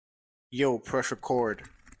Yo, press record.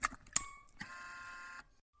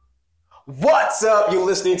 What's up? You're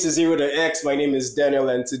listening to Zero to X. My name is Daniel,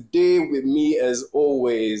 and today with me, as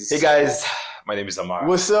always. Hey guys, my name is Amar.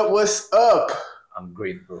 What's up? What's up? I'm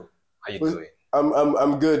great, bro. How you doing?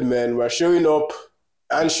 I'm good, man. We're showing up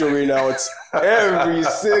and showing out every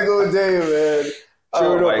single day, man.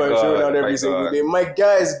 Showing up and showing out every single day. My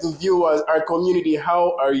guys, the viewers, our community,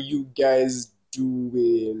 how are you guys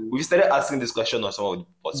doing? We've started asking this question on some of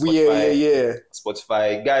Spotify. Yeah.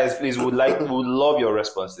 Spotify, guys, please, we would love your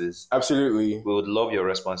responses. Absolutely. We would love your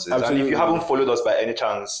responses. Absolutely. And if you haven't followed us by any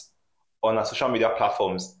chance on our social media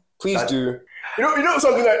platforms, please do. You know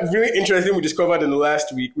something that really interesting we discovered in the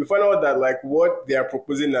last week? We found out that like what they are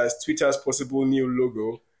proposing as Twitter's possible new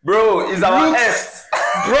logo. Bro, is our S.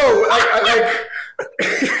 Bro,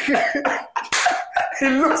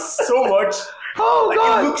 it looks so much. Oh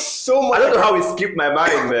God. It looks so much. I don't know how it skipped my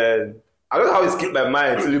mind, man. I don't know how it skipped my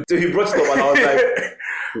mind till he brought it up and I was like,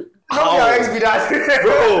 how can I be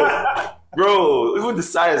that? Bro, even the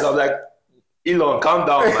size, I'm like, Elon, calm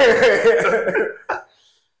down, man.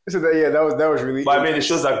 So that was really. But I mean, it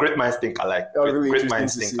shows that great minds think alike. That was really great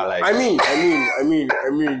minds think alike. I mean,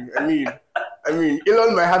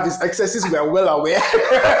 Elon might have his excesses. We are well aware.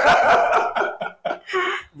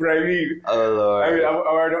 But I mean, oh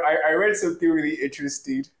Lord. I read something really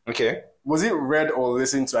interesting. Okay. Was it read or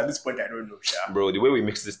listened to? At this point, I don't know. Bro, the way we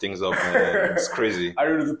mix these things up, man, it's crazy. I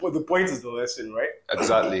don't know. The point is the lesson, right?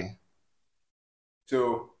 Exactly.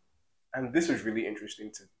 So, and this was really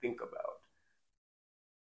interesting to think about.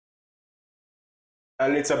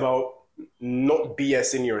 And it's about not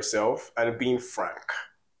BSing yourself and being frank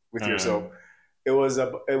with yourself. It was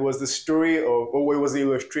the story of, it was the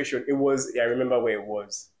illustration. I remember where it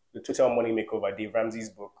was. The Total Money Makeover, Dave Ramsey's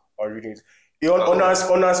book. I was reading it. On our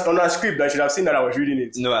script, I should have seen that I was reading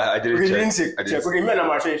it. No, I didn't check. Okay, me and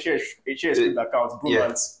I'm share script account,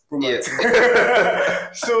 bromance. Yeah.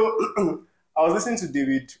 So, I was listening to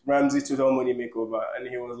David Ramsey's Total Money Makeover, and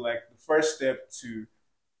he was like, the first step to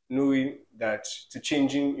knowing that to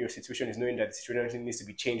changing your situation is knowing that the situation needs to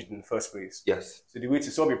be changed in the first place. Yes. So the way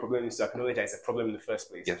to solve your problem is to acknowledge that it's a problem in the first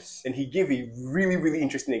place. Yes. And he gave a really, really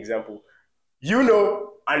interesting example.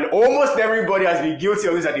 And almost everybody has been guilty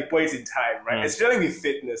of this at a point in time, right? Especially with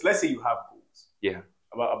fitness. Let's say you have goals. Yeah.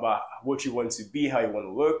 About what you want to be, how you want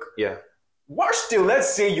to look. Yeah. Worse still,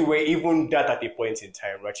 let's say you were even that at a point in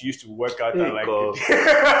time, right? You used to work out and like...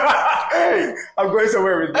 Hey, I'm going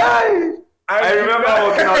somewhere with that. Hey. I remember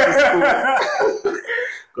walking out to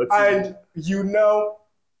school. And you now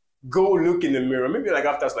go look in the mirror. Maybe like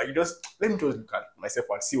after it's like, let me just look at myself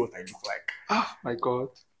and see what I look like. Oh my God.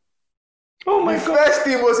 Oh my God. The first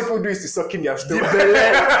thing most people do is to suck in their stomach. Belle.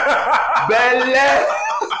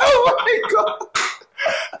 Oh my God.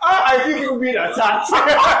 I think people being attacked.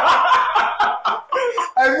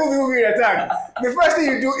 The first thing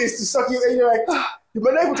you do is to suck you and you're like, you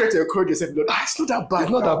might not even try to encourage yourself. It's not that bad.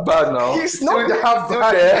 It's not that bad now. It's not that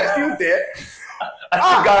bad. It's still there. I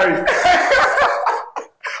see Gary.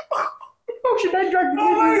 Oh, should I drag the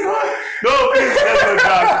No, please, let's not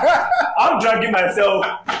drag. I'm dragging myself.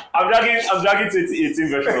 I'm dragging 2018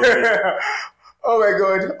 version of it. Oh my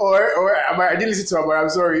God. Or I didn't listen to Amar. I'm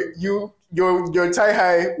sorry. Your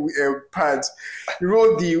thigh-high pants, you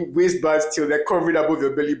roll the waistband till they're covering above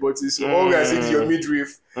your belly button. So all we are seeing is your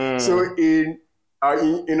midriff. So in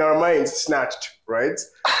our minds, snatched, right?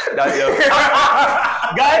 That's your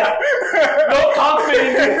guys. No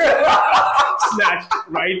confidence. Snatched,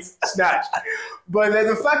 right? Snatched. But then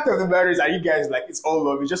the fact of the matter is that you guys like it's all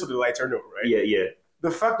love. It's just for the lighter note, right? Yeah.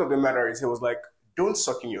 The fact of the matter is, he was like, don't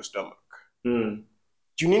suck in your stomach. You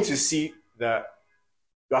need to see that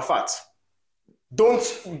you are fat. Don't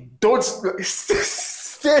state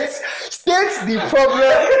the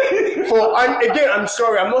problem for. And again, I'm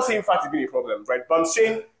sorry, I'm not saying fat is being a problem, right? But I'm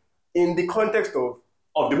saying in the context of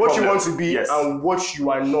the what problem. You want to be and what you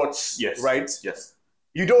are not, right? Yes.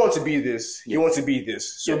 You don't want to be this. You want to be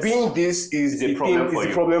this. So being this is the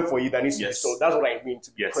problem for you that needs to be solved. That's what I mean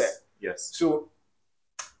to be clear. Yes. So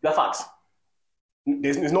you're fat.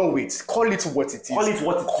 There's no weight. Call it what it is.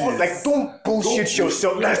 Like, don't bullshit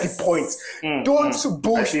yourself. That's the point. Don't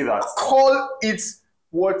bullshit. Call it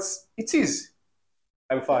what it is.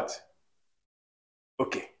 I'm fat.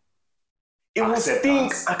 Okay. It will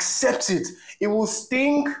sting. Accept it. It will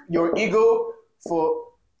sting your ego for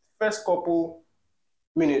first couple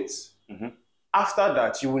minutes. After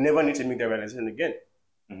that, you will never need to make that realization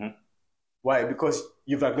again. Why? Because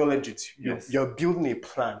you've acknowledged it. You're building a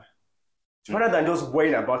plan. Rather than just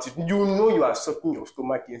worrying about it, you know you are sucking your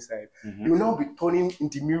stomach inside. You will now be turning in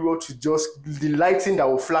the mirror to just the lighting that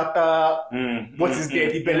will flatter what is there,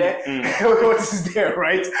 the belly, what is there,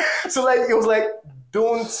 right? So like it was like,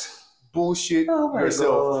 don't bullshit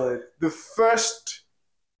yourself. God. The first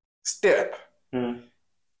step to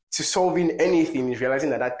solving anything is realizing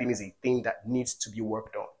that thing is a thing that needs to be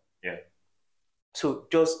worked on. Yeah. So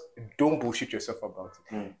just don't bullshit yourself about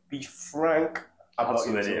it. Be frank. I have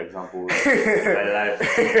so many examples in my life.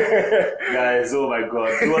 Guys, oh my God.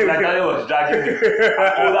 It was like Daniel was dragging me.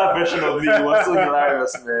 An older version of me. It was so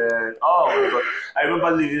hilarious, man. Oh my God. I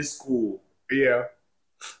remember leaving school. Yeah.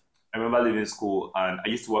 I remember leaving school and I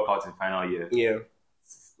used to work out in final year. Yeah.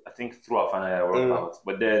 I think throughout final year I worked out.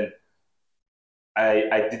 But then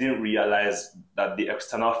I didn't realize that the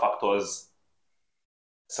external factors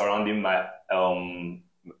surrounding my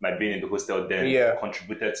being in the hostel then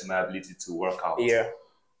contributed to my ability to work out. Yeah.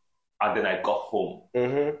 And then I got home.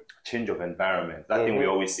 Change of environment. That thing we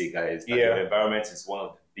always say, guys, that your environment is one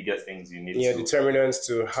of the biggest things you need to determinants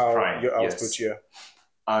to how your output,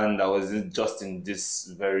 And I was just in this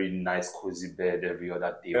very nice, cozy bed every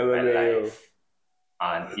other day of my life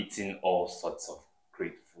and eating all sorts of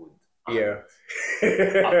great food. And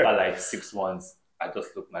after like 6 months, I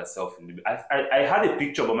just looked myself in the I had a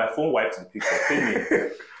picture, but my phone wiped the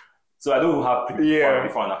picture. So I don't have picture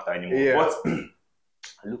before and after anymore. But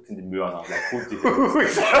I looked in the mirror and I was like, who did this? Oh my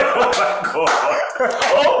God.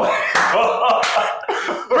 Oh my God.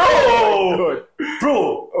 Bro.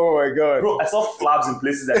 Bro. Oh my God. Bro, I saw flabs in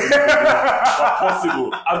places that didn't even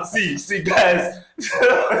were possible. See, guys.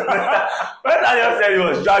 When Daniel said he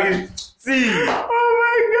was dragging, oh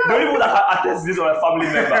my God. The people that had attest to this were my family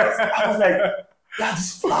members. I was like, yeah,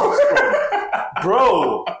 this flowers,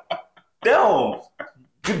 bro. Damn.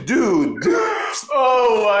 Dude.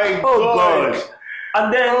 Oh my God. Oh God.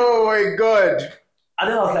 And then. Oh my God. And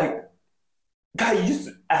then I was like, guy,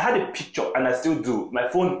 I had a picture and I still do. My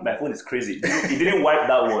phone is crazy. It didn't wipe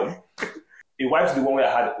that one. It wiped the one where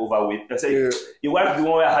I had overweight. It wiped the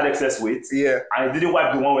one where I had excess weight. Yeah. And it didn't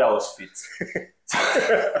wipe the one where I was fit.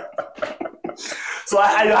 So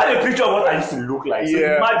I had a picture of what I used to look like. So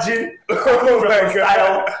imagine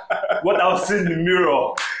what I was seeing in the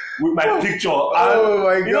mirror with my picture. Oh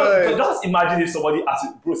my God. Just imagine if somebody asked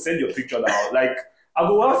you, bro, send your picture now. Like, I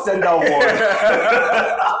go, well, send that one.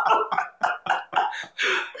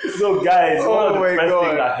 So guys, one of the first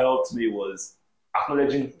things that helped me was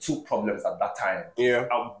acknowledging 2 problems at that time. Yeah.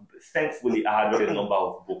 Thankfully, I had read a number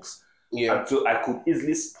of books. Yeah. And so I could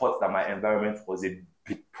easily spot that my environment was a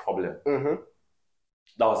big problem.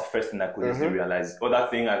 That was the first thing I could easily realize. The other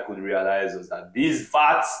thing I could realize was that these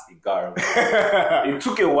fats, it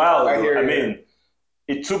took a while. I mean,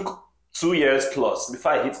 it took 2 years plus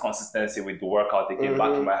before I hit consistency with the workout again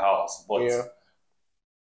back in my house. But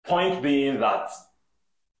point being that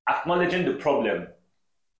acknowledging the problem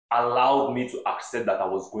allowed me to accept that I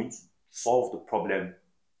was going to solve the problem,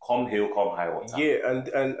 come hell, come high water. Yeah,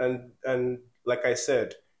 and like I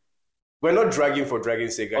said, we're not dragging for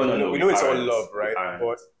dragging's sake. Oh, no, we know it's all love, right?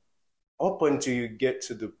 But up until you get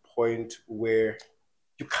to the point where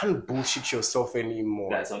you can't bullshit yourself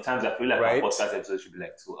anymore. Yeah, sometimes I feel like my podcast episode should be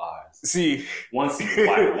like 2 hours. See, once in a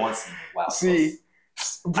while. See,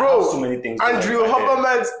 bro, so many things. Andrew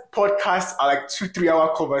Huberman's podcasts are like 2-3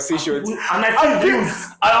 hour conversations, and I see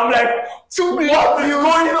views, and I'm like, 2 million views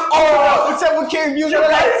going on, 7K views. You're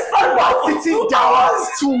like sitting down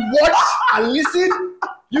to watch and listen.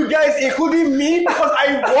 You guys, including me, because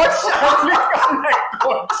I watch and I'm like,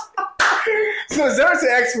 God. So 0 to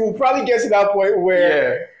X will probably get to that point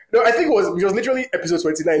where no, I think it was literally episode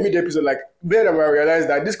 29, mid-episode, like, then I realized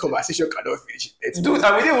that this conversation cannot finish. Dude,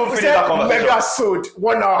 and we didn't even finish that conversation. Mega sold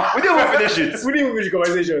 1 hour. We didn't even finish it. We didn't even finish the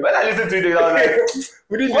conversation. When I listened to it, I was like,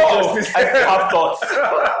 we didn't do justice. I still have thoughts.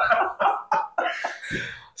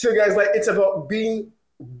 So guys, like, it's about being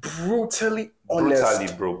brutally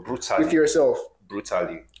honest. Brutally. With yourself.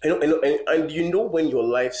 Brutally. And you know when your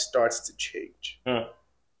life starts to change.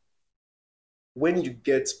 When you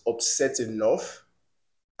get upset enough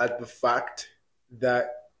at the fact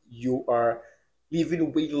that you are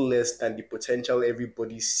living way less than the potential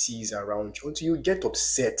everybody sees around you, until you get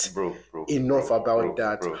upset enough about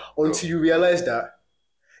that, until you realize that,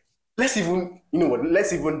 that's one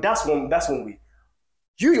way.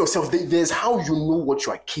 You yourself, there's how you know what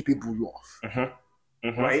you are capable of,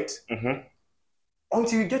 right?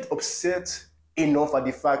 Until you get upset enough at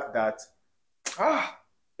the fact that,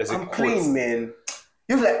 I'm playing, man.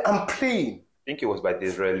 You're like, I'm playing. I think it was by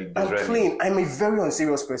Disraeli. I'm playing. I'm a very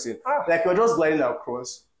unserious person. Like, you're just gliding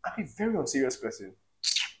across. I'm a very unserious person.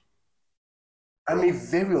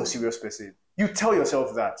 You tell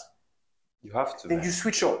yourself that. You have to. Then you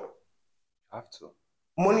switch up. You have to.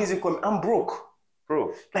 Money isn't coming. I'm broke.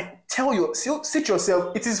 Bro. Like, sit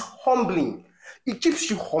yourself. It is humbling. It keeps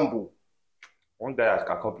you humble. One guy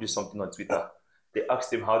accomplished something on Twitter. They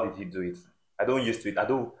asked him, how did he do it? I don't use Twitter. I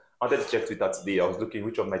wanted to check Twitter today. I was looking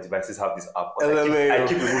which of my devices have this app. I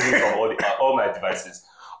keep removing from all my devices.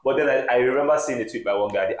 But then I remember seeing a tweet by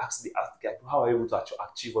one guy. They asked the guy, how are you able to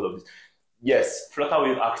achieve all of this? Yes,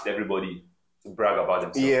 Flutterwave asked everybody to brag about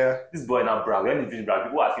themselves. Yeah. This boy now brag. When he didn't brag,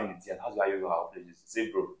 people ask him in the end, how do you accomplish this?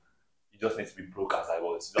 Say, bro, you just need to be broke as I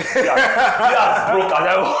was. Just be as broke as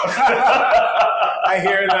I was. I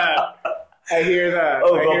hear that.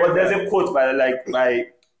 Oh, but there's a quote by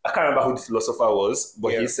I can't remember who the philosopher was,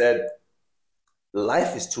 but he said,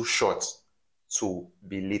 life is too short to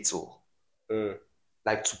be little.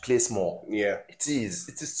 Like to play small. Yeah. It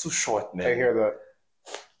is too short, man. I hear that.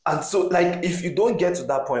 And so, like, if you don't get to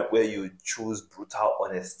that point where you choose brutal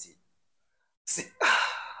honesty, see,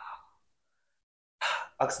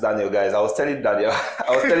 ask Daniel, guys. I was telling Daniel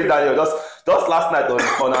just last night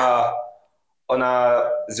on a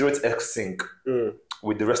 0x sync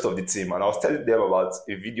with the rest of the team, and I was telling them about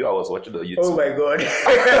a video I was watching on YouTube. Oh my god!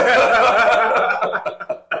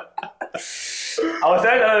 I was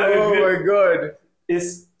telling them. Oh my god!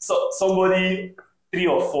 It's somebody 3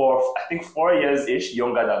 or 4, I think 4 years-ish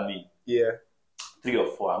younger than me. Yeah. 3 or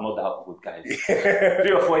 4, I'm not that old, guys.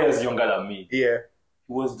 3 or 4 years younger than me. Yeah.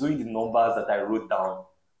 He was doing the numbers that I wrote down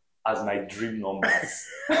as my dream numbers.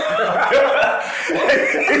 Guys,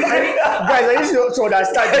 I need to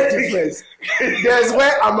understand the difference. There's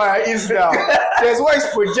where Amara is now. There's where he's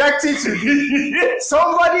projecting to be.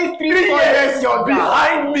 Somebody 3 or 4 years younger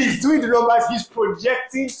behind me is doing the numbers he's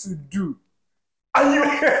projecting to do. And you see,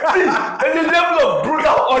 there's a level of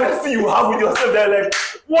brutal honesty you have with yourself. They're like,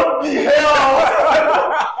 what the hell?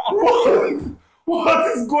 What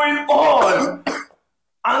is going on?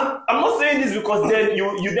 And I'm not saying this because then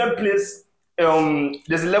you then place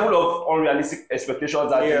there's a level of unrealistic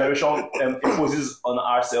expectations that generation imposes on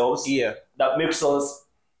ourselves that makes us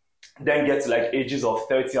then get to like ages of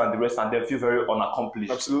 30 and the rest and then feel very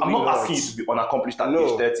unaccomplished. Absolutely I'm not asking you to be unaccomplished at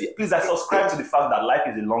age 30. Please, I subscribe to the fact that life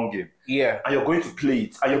is a long game. Yeah. And you're going to play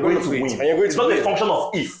it. And you're going to win. It's not a function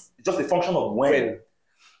of if. It's just a function of when.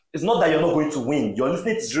 It's not that you're not going to win. You're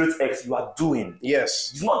listening to 0x, you are doing.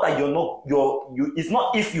 Yes. It's not that it's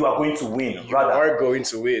not if you are going to win. You are going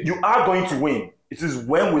to win. You are going to win. It is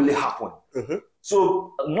when will it happen. Mm-hmm.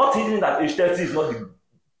 So not hitting that age 30 is not the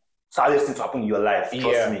saddest thing to happen in your life.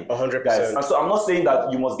 Trust me. 100%. Guys. And so I'm not saying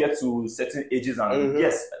that you must get to certain ages and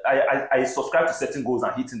yes, I subscribe to certain goals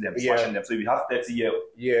and hitting them, smashing them. So if you have 30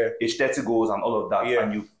 age 30 goals and all of that,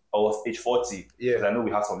 and you or age 40, because I know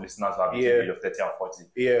we have some listeners who have between the age of 30 and 40.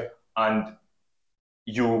 Yeah. And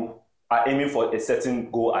you are aiming for a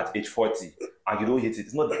certain goal at age 40 and you don't hit it,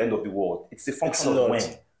 it's not the end of the world. It's a function of when.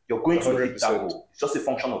 You're going to 100%. Hit that goal. It's just a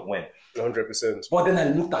function of when. 100%. But then I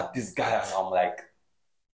looked at this guy and I'm like,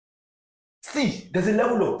 see, there's a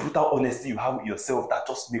level of brutal honesty you have with yourself that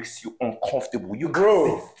just makes you uncomfortable. You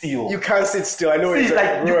can't sit still. You can't sit still. I know it's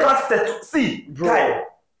like you can't settle. See, guy,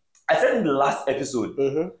 I said in the last episode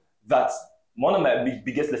that one of my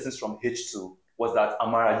biggest lessons from H2 was that,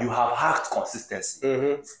 Amara, you have hacked consistency.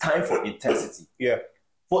 It's time for intensity. Yeah.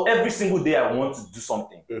 For every single day I want to do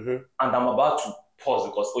something and I'm about to pause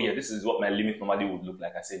because, this is what my limit normally would look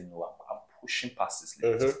like. I say, no, I'm pushing past this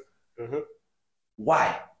limit.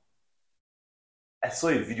 Why? I saw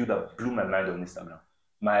a video that blew my mind on Instagram.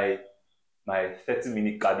 My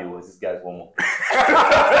 30-minute cardio was this guy's warm-up.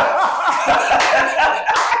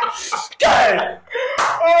 Guy!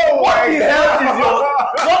 What the hell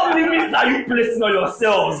what limits are you placing on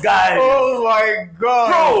yourselves, guys? Oh my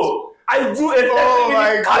god! Bro! I do a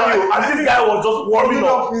 30-minute cardio and this guy was just warming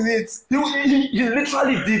up with it. He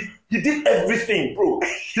literally did everything, bro.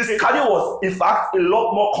 His cardio was, in fact, a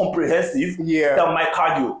lot more comprehensive than my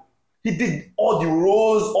cardio. He did all the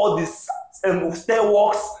rows, all the stair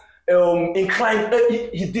walks, incline.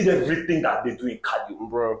 He did everything that they do in cardio,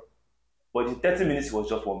 bro. But in 30 minutes, he was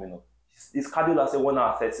just warming up. His cardio lasted 1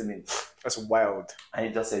 hour 30 minutes. That's wild. And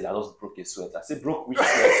he just said, I just broke a sweat. I said, broke which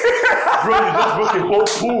sweat? Bro, you just broke a whole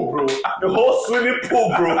pool, bro. The whole swimming pool,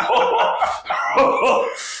 bro.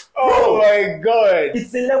 Oh my god.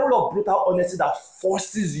 It's a level of brutal honesty that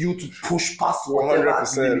forces you to push past whatever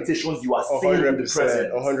limitations you are seeing in the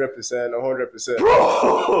present. 100%.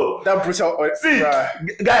 Bro! That brutal honesty. See,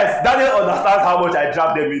 guys, Daniel understands how much I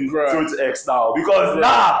dropped them in 0x now. Because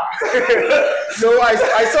No,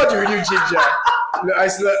 I saw the video, Ginger. No, I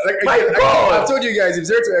told you guys, if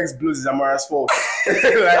 0x blows, it's Amara's fault.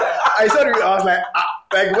 I saw the video, I was like,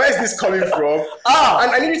 Like, where is this coming from?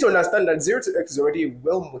 And I need you to understand that 0 to X is already a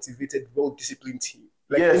well-motivated, well-disciplined team.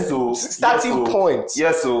 Like, starting point.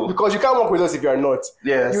 Yes, so. Because you can't work with us if you're not.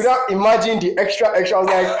 Yes. You now imagine the extra. I was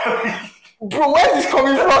like, bro, where is this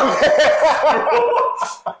coming from?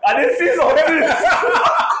 I didn't see something.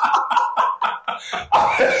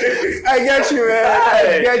 I get you, man.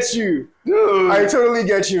 I get you. Dude. I totally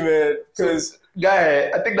get you, man. Because guy,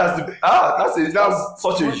 I think that's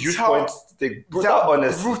such a huge point to take. Brutal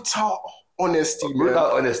honesty,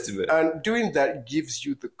 man. And doing that gives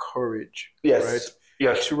you the courage. Yes. Right?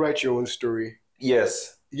 Yes. To write your own story.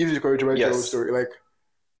 Yes. It gives you the courage to write your own story. Like,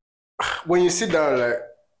 when you sit down, like,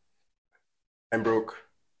 I'm broke.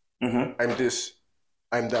 Mm-hmm. I'm this.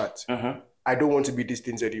 I'm that. Mm-hmm. I don't want to be these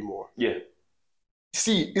things anymore. Yeah.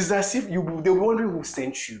 See, it's as if they'll be wondering who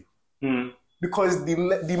sent you. Mm. Because the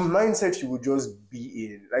mindset you will just be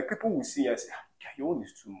in, like, people will see and say, your own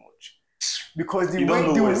is too much. Because the way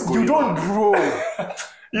you don't, bro.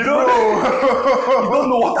 You don't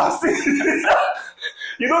know what I'm saying.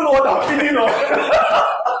 You don't know what I'm feeling of.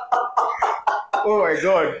 Oh my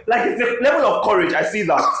God. Like, it's a level of courage. I see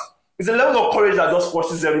that. It's a level of courage that just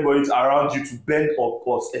forces everybody around you to bend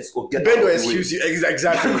or excuse you.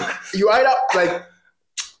 Exactly. You either, like,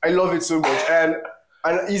 I love it so much. And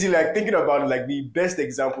easily, like, thinking about it, like, the best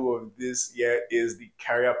example of this is the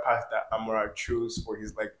career path that Amara chose for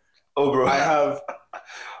his, like, bro. I have,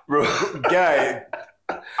 bro, guy,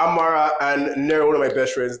 Amara and Nero, one of my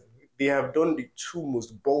best friends, they have done the two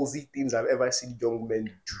most ballsy things I've ever seen young men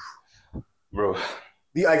do. Bro.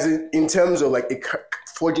 In terms of, like,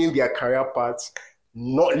 forging their career paths,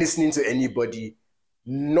 not listening to anybody,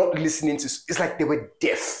 it's like they were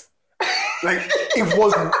deaf. Like, it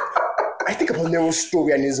was, I think about Nero's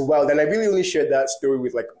story and it's wild. And I really only shared that story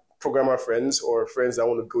with, like, programmer friends or friends that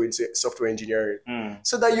want to go into software engineering.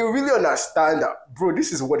 So that you really understand that, bro,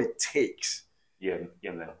 this is what it takes. Yeah,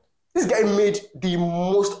 man. This guy made the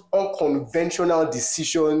most unconventional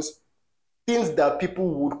decisions, things that people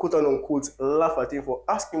would, quote unquote, laugh at him for.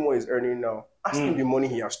 Ask him what he's earning now. Ask him the money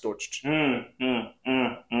he has touched.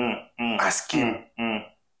 Ask him.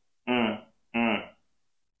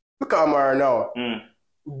 Look at Amara now.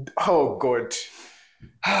 Oh God.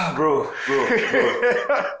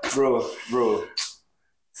 bro.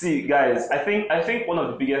 See, guys, I think one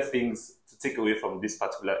of the biggest things to take away from this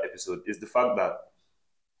particular episode is the fact that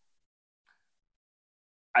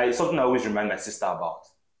something I always remind my sister about.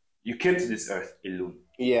 You came to this earth alone.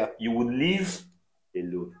 Yeah. You would leave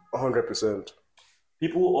alone. 100%.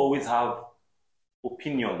 People always have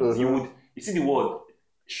opinions. You see the word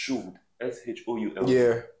should, SHOUL.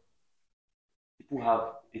 Yeah. People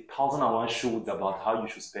have 1,001 shoulds about how you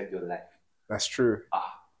should spend your life. That's true.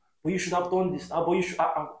 But you should have done this. But you should.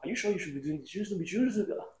 Are you sure you should be doing this? You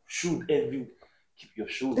should every keep your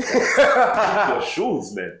shoulds. Keep your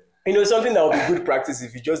shoulds, man. You know, something that would be good practice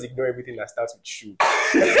if you just ignore everything that starts with should.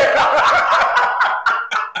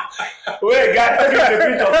 Wait, guys, give me a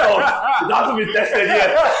pinch of salt. It has to be tested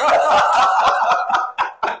yet.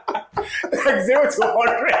 Like 0 to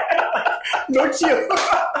 100. No chill.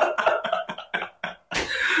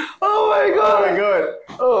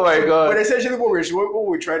 Oh my god. But essentially what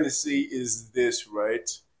we're trying to say is this, right?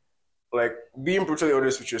 Like, being brutally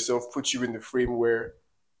honest with yourself puts you in the frame where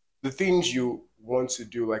the things you want to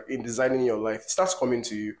do, like in designing your life, starts coming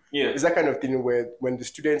to you. Yeah. It's that kind of thing where when the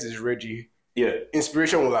student is ready,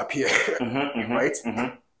 inspiration will appear. Right?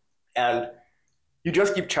 And you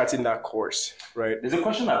just keep charting that course, right? There's a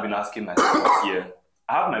question I've been asking myself. Yeah.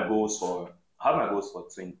 I have my goals for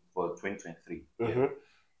 2023.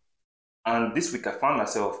 And this week I found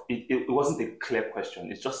myself, it wasn't a clear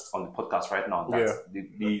question. It's just on the podcast right now that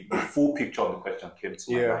the full picture of the question came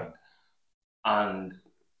to my mind. And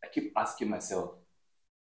I keep asking myself,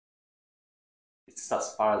 is this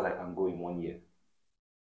as far as I can go in 1 year?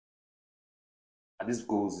 And this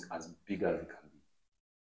goes as big as it can be.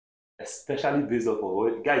 Especially based off of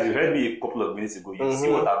what, guys, you heard me a couple of minutes ago. You see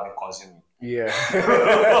what I've been consuming. Yeah.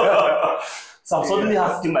 So I'm suddenly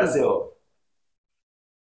asking myself,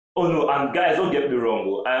 oh no, and guys, don't get me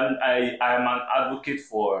wrong. I am an advocate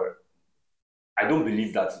for, I don't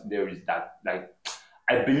believe that there is that, like,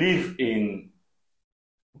 I believe in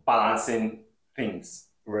balancing things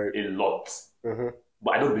a lot.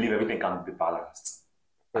 But I don't believe everything can be balanced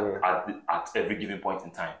at every given point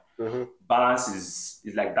in time. Balance is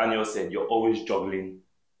like Daniel said, you're always juggling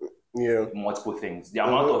multiple things. The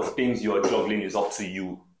amount of things you're juggling is up to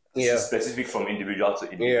you. It's specific from individual to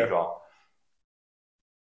individual.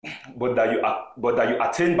 But that you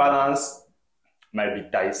attain balance might be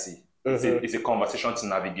dicey. It's a conversation to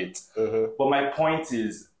navigate. But my point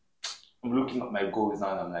is, I'm looking at my goals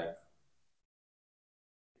now and I'm like,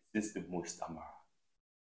 is this the most, Amara?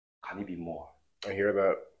 Can it be more? I hear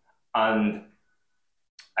that. And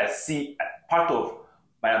I see part of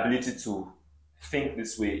my ability to think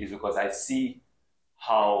this way is because I see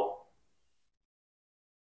how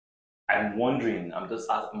I'm wondering,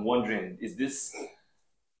 is this,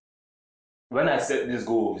 when I set these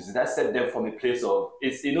goals, did I set them from a place of,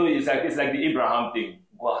 it's like the Abraham thing,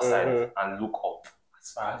 go outside and look up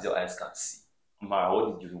as far as your eyes can see. Mara,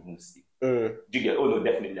 what did you even see? Do you get, oh no,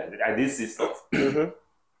 definitely, I did see stuff. And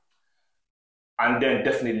then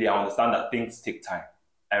definitely I understand that things take time.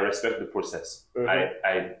 I respect the process.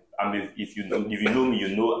 If you know me,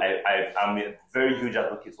 you know I'm a very huge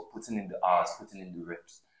advocate for putting in the hours, putting in the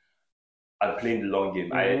reps, and playing the long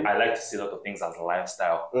game. I like to see a lot of things as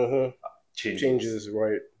lifestyle changes,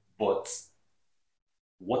 right? But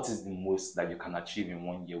what is the most that you can achieve in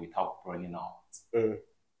 1 year without burning out?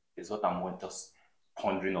 Is what I'm just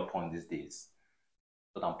pondering upon these days.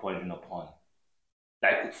 What I'm pondering upon.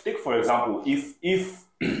 Like, take for example, if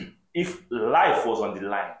life was on the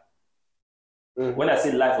line. When I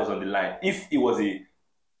say life was on the line, if it was a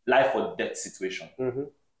life or death situation,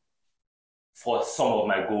 for some of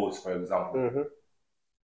my goals, for example,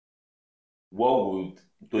 what would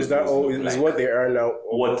those is that all? Is like? What they are now?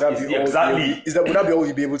 What is exactly? Is that would that be all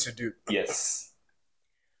you'd be able to do? Yes,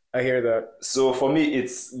 I hear that. So for me,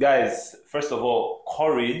 it's, guys. First of all,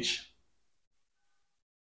 courage.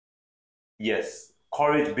 Yes,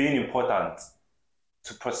 courage being important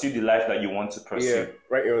to pursue the life that you want to pursue. Yeah,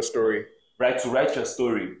 write your own story. Right, to write your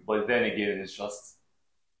story, but then again, it's just,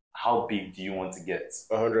 how big do you want to get?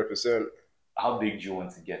 100%. How big do you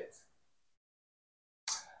want to get?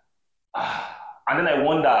 And then I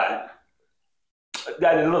wonder,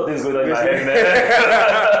 there's a lot of things going on in my head,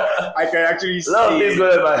 man. I can actually see. A lot of things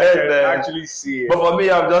going on in my head, man. Actually see it. But for me,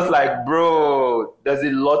 I'm just like, bro, there's a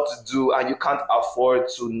lot to do, and you can't afford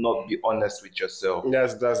to not be honest with yourself. You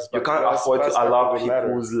can't afford to allow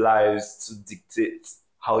people's lives to dictate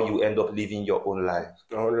how you end up living your own life.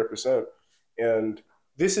 100%. And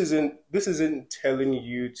this isn't telling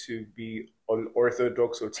you to be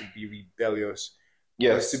unorthodox or to be rebellious.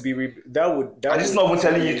 Yes. To be and it's not even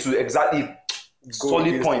telling you to exactly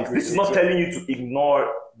solid points. This is not telling you to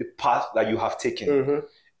ignore the path that you have taken.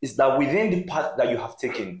 It's that within the path that you have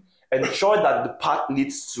taken, ensure that the path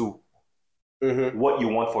leads to what you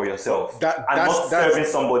want for yourself, and not serving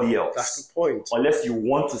somebody else. That's the point. Unless you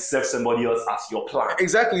want to serve somebody else as your plan.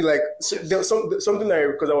 Exactly. Like there's something I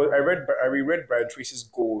reread Brian Tracy's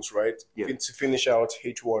goals, right? Yeah. To finish out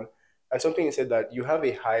H1, and something he said that you have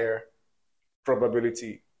a higher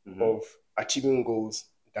probability of achieving goals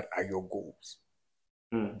that are your goals,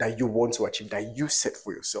 that you want to achieve, that you set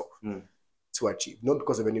for yourself to achieve, not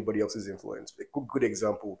because of anybody else's influence. A good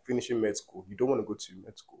example: finishing med school. You don't want to go to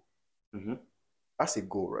med school. That's a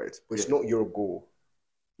goal, right? But it's not your goal.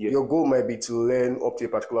 Yeah. Your goal might be to learn up to a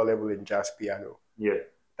particular level in jazz piano. Yeah.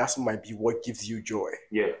 That might be what gives you joy.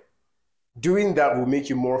 Yeah. Doing that will make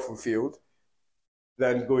you more fulfilled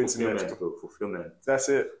than going to med school. Fulfillment. That's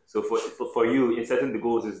it. So for you, in setting the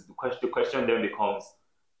goals, is the question then becomes,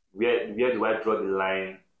 where do I draw the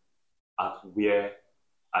line at where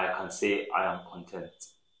I can say I am content?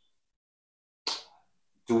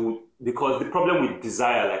 Because the problem with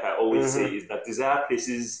desire, like I always say, is that desire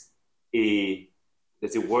places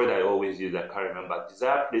there's a word I always use, I can't remember.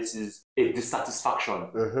 Desire places a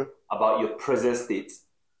dissatisfaction about your present state,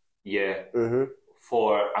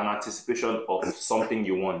 for an anticipation of something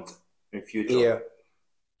you want in future. Yeah.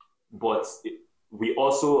 But we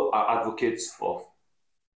also are advocates of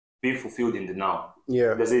being fulfilled in the now.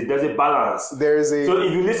 Yeah. There's a balance. So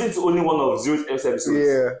if you listen to only one of Zeus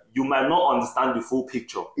episodes, you might not understand the full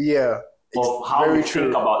picture. Yeah. Of how we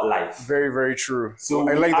think about life. Very, very true. So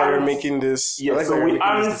I like that you're making this. Yeah, so we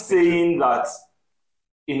aren't saying that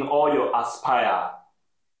in all your aspire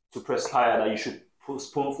to perspire that you should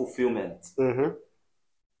postpone fulfillment.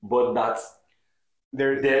 But that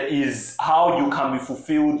there is how you can be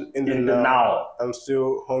fulfilled in the now. I'm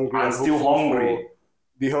still hungry.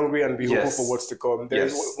 Be hungry and be hopeful for what's to come.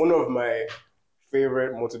 There's one of my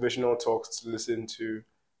favorite motivational talks to listen to.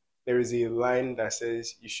 There is a line that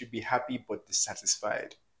says, "You should be happy but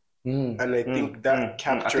dissatisfied," and I think that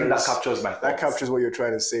captures my thoughts. That captures what you're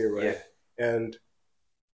trying to say, right? Yeah. And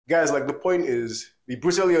guys, like, the point is, be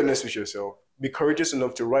brutally honest with yourself. Be courageous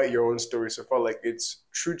enough to write your own story so far like it's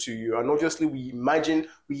true to you. And obviously, we imagine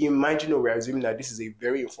or we're assuming that this is a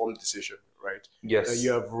very informed decision, right? Yes. That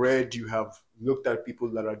you have read, you have looked at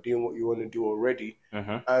people that are doing what you want to do already,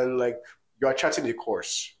 and like you are charting a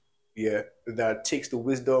course, that takes the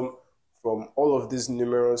wisdom from all of these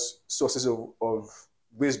numerous sources of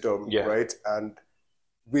wisdom, right? And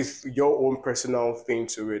with your own personal thing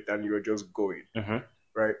to it, and you're just going,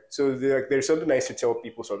 right? So there's something I used to tell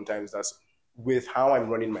people sometimes, that's with how I'm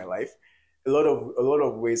running my life. A lot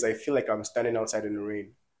of ways I feel like I'm standing outside in the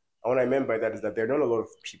rain. And what I meant by that is that there are not a lot of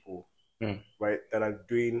people, right, that are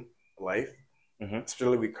doing life,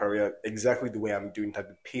 especially with career, exactly the way I'm doing it, at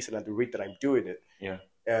the pace and at the rate that I'm doing it. Yeah.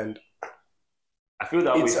 And I feel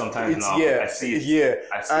that way sometimes now. Yeah, I see it.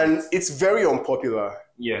 And it's very unpopular.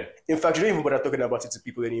 Yeah. In fact, you don't even bother talking about it to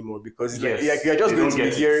people anymore, because it's like you're just going to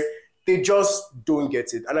be here. They just don't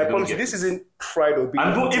get it. And I promise you, this isn't pride or being.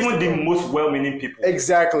 And don't even the most well-meaning people.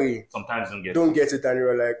 Exactly. Sometimes don't get it. And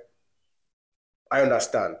you're like, I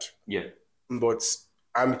understand. Yeah. But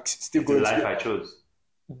I'm still going to. It's the life I chose.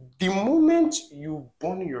 The moment you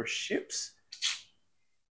burn your ships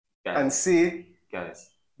and say, guys,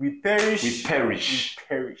 we perish.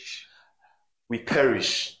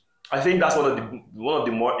 I think that's one of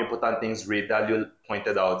the more important things Ray Dalio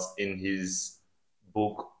pointed out in his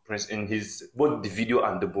book, in his both the video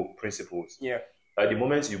and the book Principles. Yeah. At the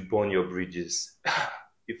moment you burn your bridges,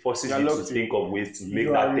 it forces you to think of ways to make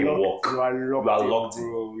that thing work. You are locked in,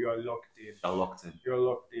 bro. You're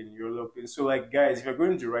locked in. So, like, guys, if you're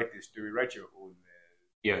going to write this story, write your own.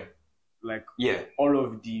 Yeah. Like, all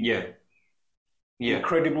of the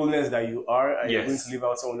incredibleness that you are, and you're going to leave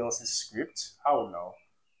out someone else's script. How now?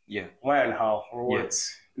 Yeah. Why and how? For what?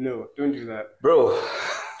 No, don't do that. Bro.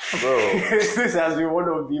 This has been one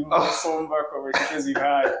of the most somber conversations we've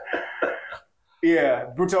had. Yeah,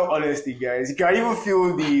 brutal honesty, guys. You can even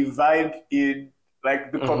feel the vibe in,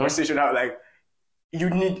 like, the conversation. How, like, you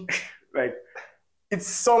need, like, it's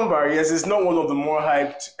somber. Yes, it's not one of the more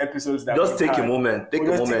hyped episodes that just take a moment. Take a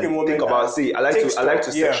moment. Think about. See, I like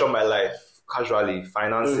to section my life casually: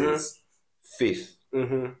 finances, faith,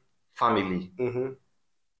 family,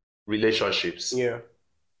 relationships,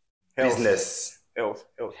 business,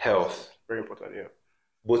 health. Very important. Yeah.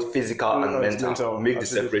 Both physical and mental. Make the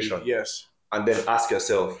separation. Yes. And then ask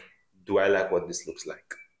yourself, do I like what this looks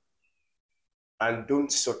like? And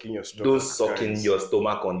don't suck in your stomach. Don't suck in your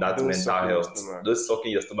stomach on that mental health. Don't suck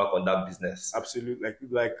in your stomach on that business. Absolutely.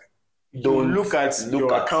 Like don't look at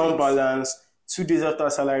your account balance 2 days after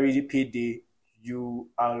salary payday. You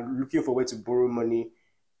are looking for a way to borrow money.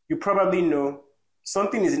 You probably know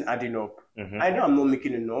something isn't adding up. Either I'm not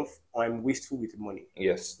making enough or I'm wasteful with money.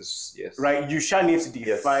 Yes. Right? You shall need to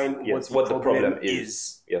define what the problem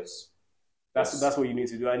is. Yes. That's what you need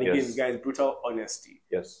to do. And again, guys, brutal honesty.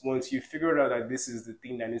 Yes. Once you figure out that this is the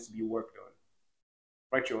thing that needs to be worked on,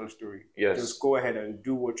 write your own story. Yes. Just go ahead and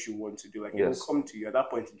do what you want to do. Like, it will come to you. At that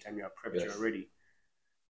point in time, you are prepped, you're ready.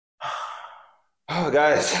 Oh,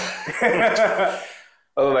 guys.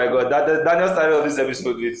 Oh, my God. Daniel started off this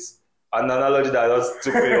episode with an analogy that just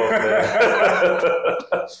took me off, man.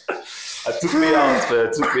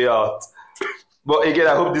 It took me out. But again,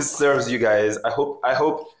 I hope this serves you guys. I hope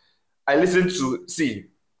I listen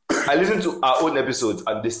to our own episodes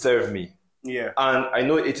and they serve me. Yeah. And I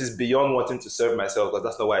know it is beyond wanting to serve myself, because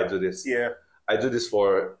that's not why I do this. Yeah. I do this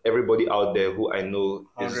for everybody out there who I know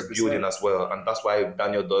is 100%. Building as well. And that's why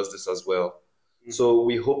Daniel does this as well. So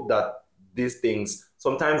we hope that these things,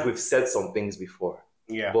 sometimes we've said some things before.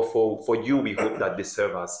 Yeah. But for you, we hope that they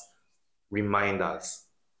serve as reminders.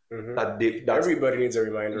 That everybody needs a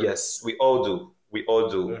reminder. Yes, we all do. We all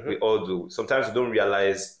do. Sometimes we don't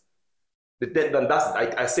realize. And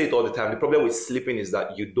I say it all the time. The problem with sleeping is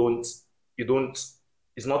that you don't.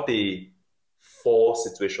 It's not a fall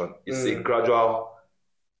situation. It's a gradual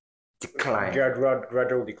decline.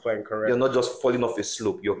 Gradual decline, correct. You're not just falling off a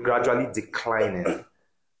slope. You're gradually declining.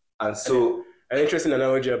 And so, an interesting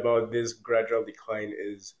analogy about this gradual decline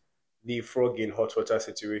is the frog in hot water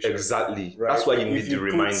situation. Exactly. Right? That's why you need the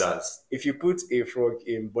reminders. If you put a frog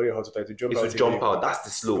in boiling hot water to jump out, that's the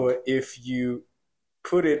slope. But if you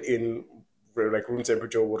put it in like room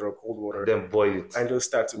temperature water or cold water, then boil it and just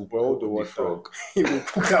start to boil the water, frog. You will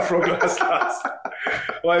cook that frog last.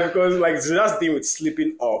 Why? Because like it's just deal with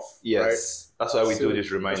slipping off. Yes. Right? That's why we do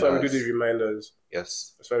these reminders. That's why we do these reminders.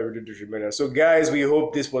 Yes. That's why we do these reminders. So guys, we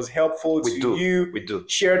hope this was helpful to you. We do.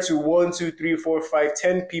 Share to 1, 2, 3, 4, 5,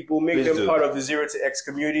 10 people. Make them part of the Zero to X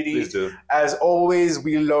community. Please do. As always,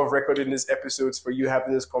 we love recording these episodes for you,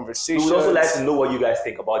 having this conversation. We would also like to know what you guys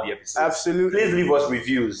think about the episodes. Absolutely. Please leave us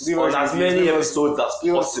reviews on as many episodes as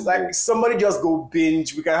possible. Like somebody just go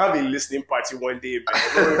binge. We can have a listening party one day, man.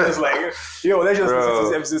 We're just like, let's just listen to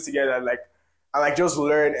these episodes together and just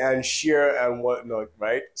learn and share and whatnot,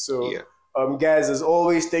 right? So Guys, as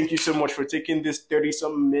always, thank you so much for taking this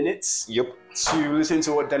 30-some minutes to listen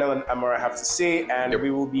to what Daniel and Amara have to say, and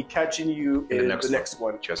we will be catching you in the next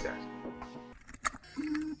one. Cheers, guys.